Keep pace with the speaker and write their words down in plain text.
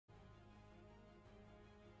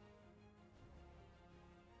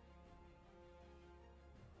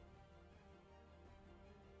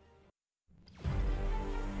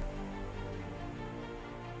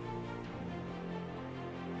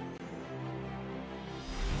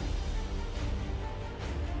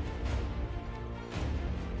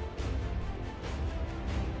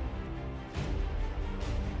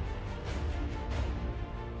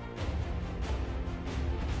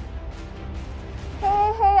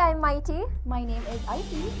Mighty. My name is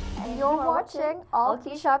Icy. And you're watching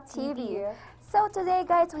Allkeyshop TV. So today,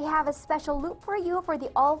 guys, we have a special loop for you for the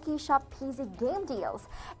Allkeyshop PC game deals.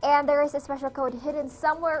 And there is a special code hidden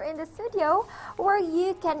somewhere in the studio where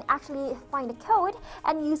you can actually find the code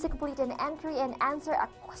and use to complete an entry and answer a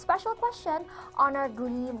special question on our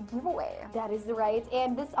Gleam giveaway. That is right.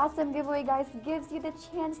 And this awesome giveaway, guys, gives you the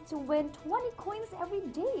chance to win 20 coins every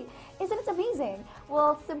day. Isn't it amazing?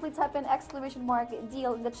 Well, simply type in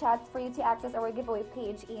 !deal in the chat for you to access our giveaway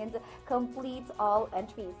page and complete all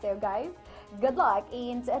entries. So, guys, good luck.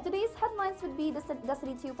 And today's headlines would be the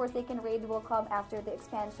Destiny 2 Forsaken raid will come after the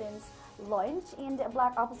expansion's launch and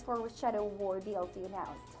Black Ops 4 Shadow War DLC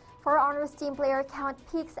announced. For Honor's team player count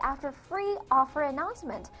peaks after free offer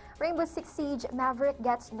announcement. Rainbow Six Siege Maverick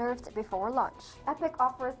gets nerfed before launch. Epic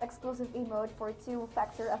offers exclusive emote for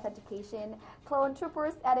two-factor authentication. Clone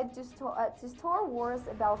Troopers added to Star Wars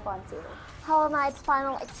Battlefront 2. Hollow Knight's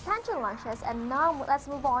final expansion launches, and now let's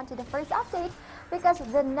move on to the first update because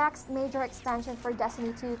the next major expansion for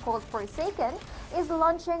Destiny 2 called Forsaken is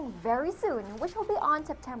launching very soon, which will be on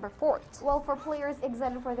September 4th. Well, for players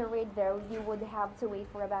excited for the raid though, you would have to wait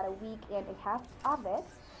for about a week and a half of it.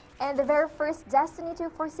 And the very first Destiny 2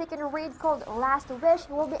 Forsaken raid called Last Wish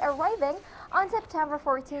will be arriving on September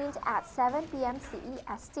 14th at 7 p.m.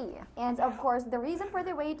 CEST. And of course, the reason for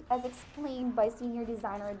the raid, as explained by senior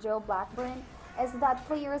designer Joe Blackburn, is that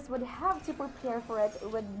players would have to prepare for it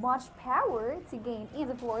with much power to gain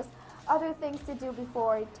and, of course, other things to do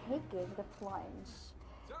before taking the plunge.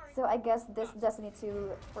 So I guess this Destiny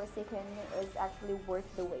 2 Forsaken is actually worth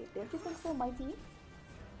the wait. Don't you think so, Mighty?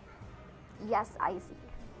 Yes, I see.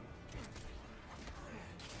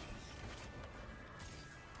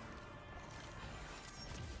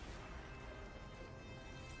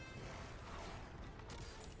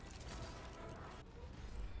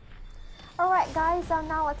 Alright guys, so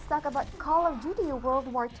now let's talk about Call of Duty World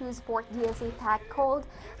War II's 4th DLC pack called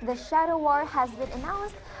The Shadow War has been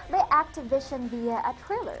announced by Activision via a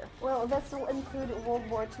trailer. Well, this will include World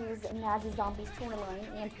War II's Nazi Zombie storyline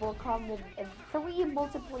and will come with 3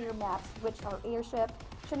 multiplayer maps, which are Airship,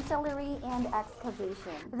 Chancellery, and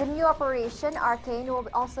Excavation. The new operation, Arcane, will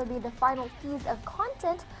also be the final piece of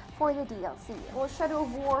content for the DLC. Well, Shadow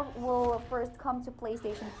War will first come to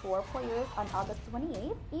PlayStation 4 players on August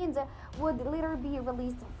 28th and would later be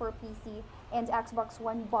released for PC and Xbox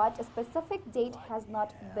One, but a specific date has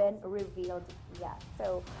not been revealed yet.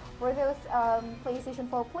 So for those PlayStation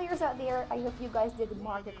 4 players out there, I hope you guys did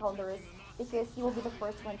mark your calendars because you will be the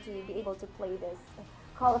first one to be able to play this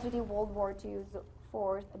Call of Duty World War II's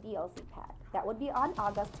 4th DLC pack. That would be on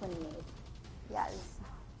August 28th. Yes.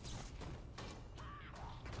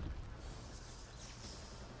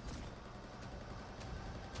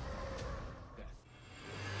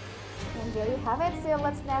 And there you have it. So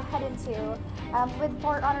let's now head into with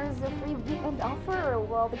For Honor's free weekend offer.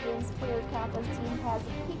 Well, the game's player count on Steam has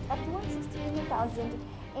peaked at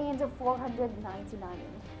 116,499.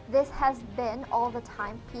 This has been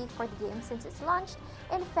all-the-time peak for the game since its launch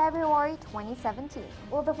in February 2017.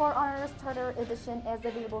 Well, the For Honor Starter Edition is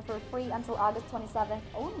available for free until August 27th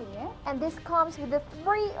only. And this comes with the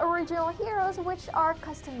 3 original heroes, which are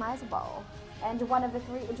customizable. And one of the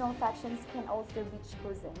 3 original factions can also be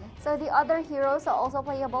chosen. So the other heroes are also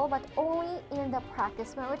playable, but only in the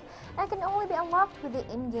practice mode and can only be unlocked with the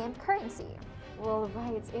in-game currency. Well,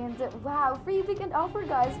 right, and wow, free weekend offer,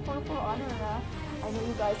 guys, for Honor. I know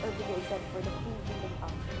you guys are really excited for the free weekend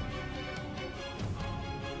offer.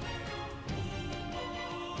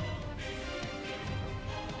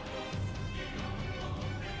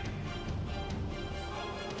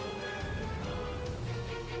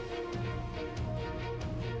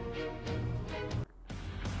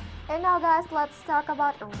 And now guys, let's talk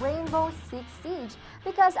about Rainbow Six Siege,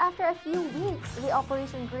 because after a few weeks the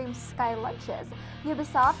Operation Grim Sky launches,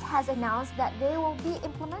 Ubisoft has announced that they will be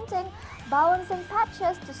implementing balancing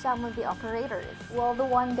patches to some of the operators. Well, the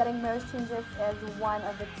one getting most changes is one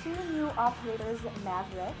of the 2 new operators,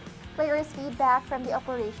 Maverick. Players' feedback from the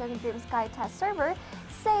Operation Grim Sky test server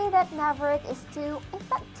say that Maverick is too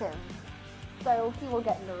effective. So he will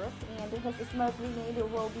get nerfed, and his smoke grenade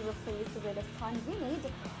will be replaced with a stun grenade,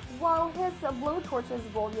 while his blowtorch's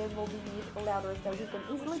volume will be louder so he can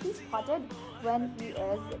easily be spotted when he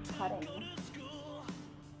is cutting.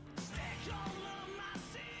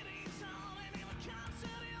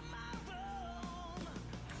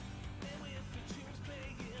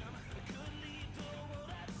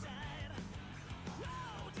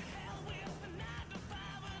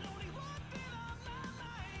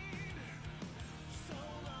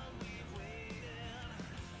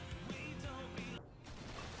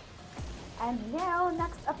 And now,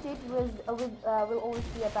 next update will always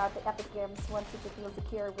be about the Epic Games wants you to feel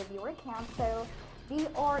secure with your account. So they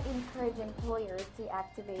are encouraging players to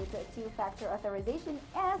activate two-factor authorization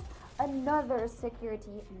as another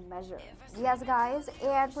security measure. Yes, guys,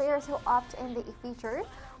 and players who opt in the feature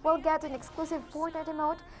will get an exclusive Fortnite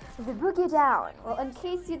emote, the Boogie Down. Well, in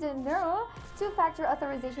case you didn't know, two-factor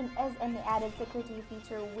authorization is an added security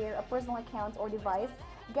feature where a personal account or device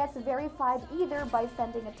gets verified either by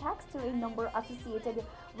sending a text to a number associated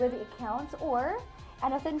with the account or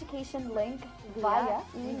an authentication link via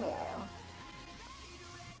email.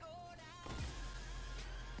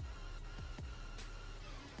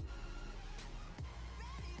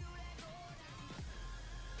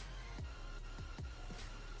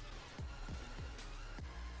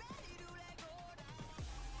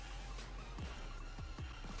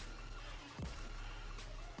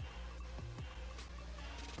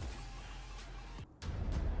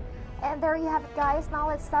 And there you have it, guys. Now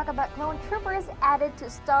let's talk about Clone Troopers added to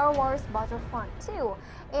Star Wars Battlefront 2.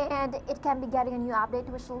 And it can be getting a new update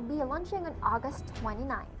which will be launching on August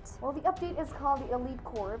 29th. Well, the update is called the Elite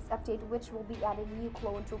Corps update, which will be adding new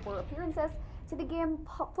Clone Trooper appearances to the game,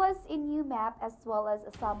 plus a new map as well as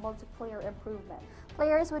some multiplayer improvements.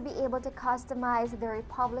 Players would be able to customize the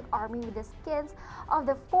Republic Army with the skins of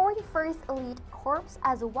the 41st Elite Corps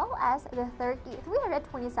as well as the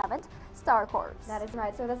 327th Star Corps. That is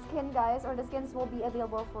right. So the skins will be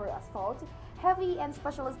available for Assault, Heavy, and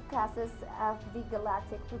Specialist classes of the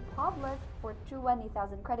Galactic Republic for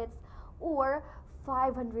 20,000 credits or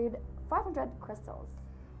 500 crystals.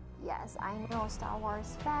 Yes, I know Star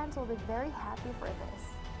Wars fans will be very happy for this.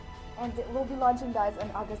 And it will be launching, guys,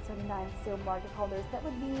 on August 29th, so mark your calendars. That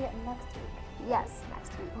would be next week. Yes,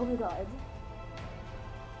 next week. Oh my god.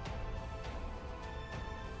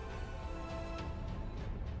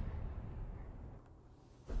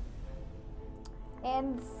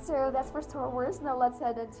 And so that's for Star Wars. Now let's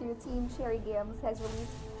head into Team Cherry Games has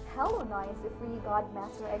released Hollow Knight, the free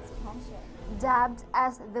Godmaster expansion. Dubbed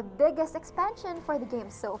as the biggest expansion for the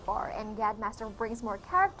game so far, and Godmaster brings more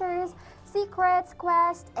characters, secrets,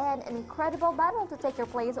 quests, and an incredible battle to take your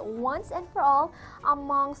place once and for all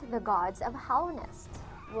amongst the gods of Hallownest.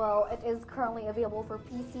 Well, it is currently available for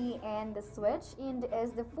PC and the Switch, and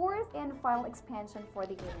is the fourth and final expansion for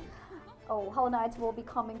the game. Oh, Hollow Knight will be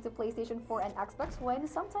coming to PlayStation 4 and Xbox One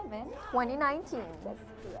sometime in 2019. That's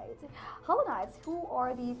right. Hollow Knights, who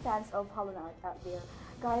are the fans of Hollow Knight out there?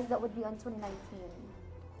 Guys, that would be on 2019.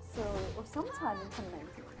 So, or sometime in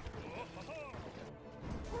 2019.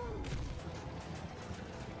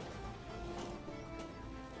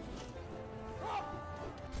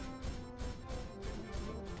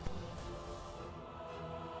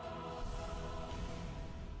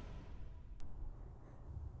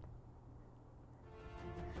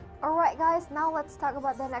 Alright guys, now let's talk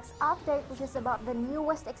about the next update, which is about the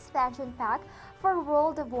newest expansion pack for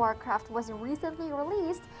World of Warcraft was recently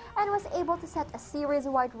released and was able to set a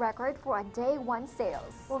series-wide record for a day one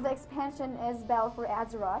sales. Well, the expansion is Battle for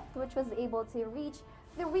Azeroth, which was able to reach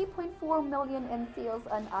 3.4 million in sales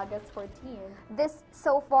on August 14. This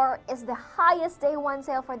so far is the highest day one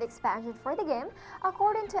sale for the expansion for the game,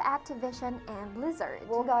 according to Activision and Blizzard.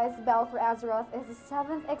 Well guys, Battle for Azeroth is the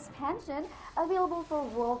 7th expansion available for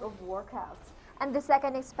World of Warcraft. And the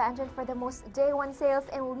second expansion for the most day one sales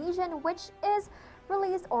in Legion, which is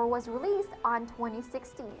released or was released on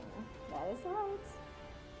 2016. That is right.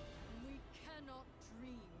 We cannot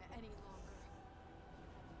dream any longer.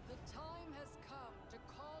 The time has come to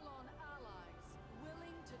call on allies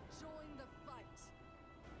willing to join the fight,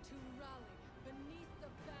 to rally beneath the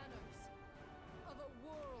banners of a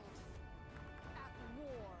world at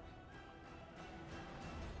war.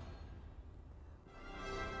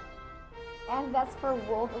 And that's for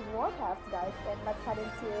World of Warcraft, guys. And let's head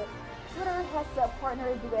into Twitter has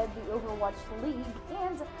partnered with the Overwatch League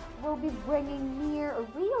and will be bringing near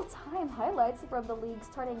real-time highlights from the league,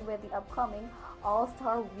 starting with the upcoming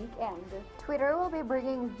All-Star Weekend. Twitter will be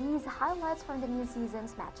bringing these highlights from the new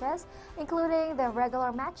season's matches, including the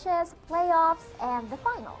regular matches, playoffs, and the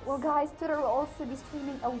finals. Well guys, Twitter will also be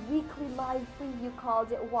streaming a weekly live preview called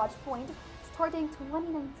Watchpoint, starting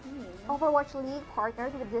 2019. Overwatch League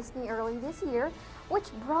partnered with Disney early this year,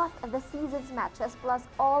 which brought the season's matches plus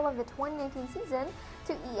all of the 2019 season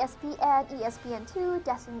to ESPN, ESPN2,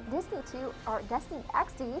 Disney 2 or Disney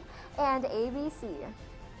XD, and ABC.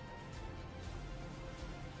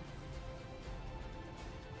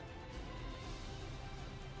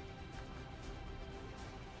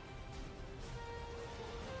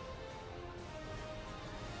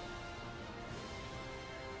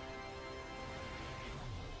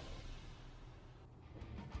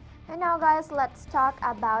 And now guys, let's talk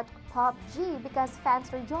about PUBG because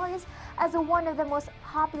fans rejoice as one of the most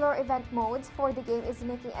popular event modes for the game is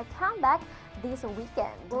making a comeback this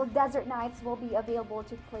weekend. Well, Desert Nights will be available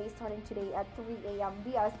to play starting today at 3 a.m.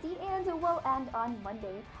 BST and will end on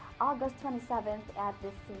Monday, August 27th at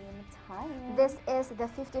the same time. This is the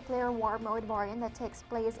 50-player war mode variant that takes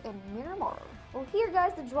place in Miramar. Well, here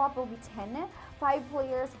guys, the drop will be 10,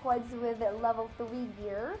 5-player squads with level 3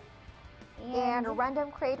 gear. And random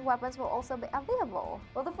crate weapons will also be available.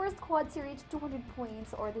 Well, the first squad to reach 200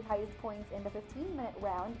 points or the highest points in the 15-minute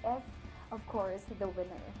round is, of course, the winner.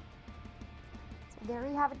 So there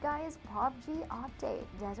you have it guys, PUBG update,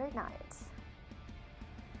 Desert Nights.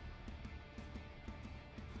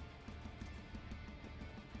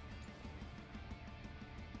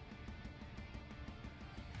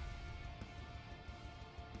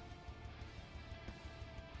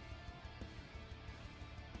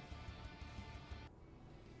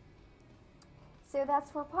 So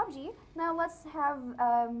that's for PUBG. Now let's have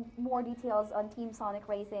more details on Team Sonic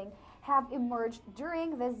Racing have emerged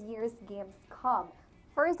during this year's Gamescom.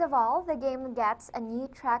 First of all, the game gets a new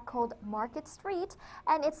track called Market Street,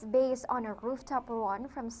 and it's based on a rooftop run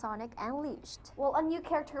from Sonic Unleashed. Well, a new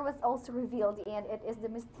character was also revealed, and it is the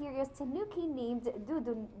mysterious Tanuki named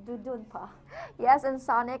Dudunpa. Yes, and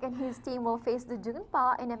Sonic and his team will face the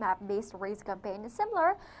Dudunpa in a map-based race campaign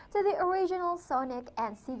similar to the original Sonic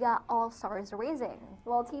and Sega All-Stars Racing.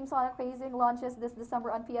 Well, Team Sonic Racing launches this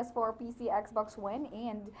December on PS4, PC, Xbox One,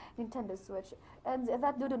 and Nintendo Switch. And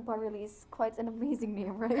that Dudunpa really is quite an amazing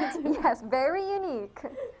name, right? Yes, very unique.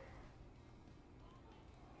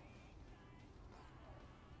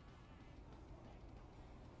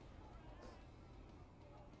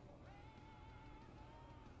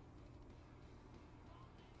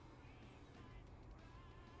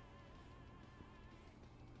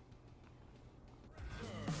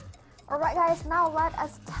 Alright guys, now let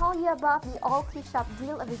us tell you about the Allkeyshop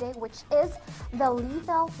deal of the day, which is the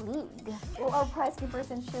Lethal League. Well, our price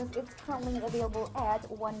comparison shows it's currently available at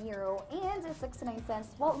 €1 and 69 cents,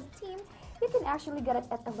 while on Steam, you can actually get it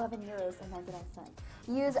at €11 and 99 cents.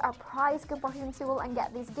 Use our price comparison tool and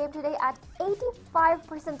get this game today at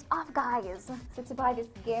 85% off, guys. So to buy this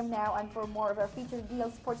game now and for more of our featured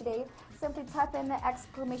deals for today, simply type in the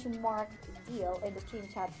 !deal in the stream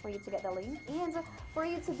chat for you to get the link and for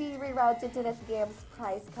you to be rerouted to this game's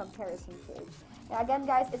price comparison page. Now again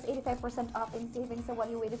guys, it's 85% off in savings, so what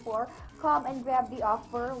are you waiting for? Come and grab the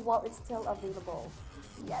offer while it's still available.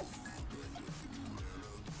 Yes.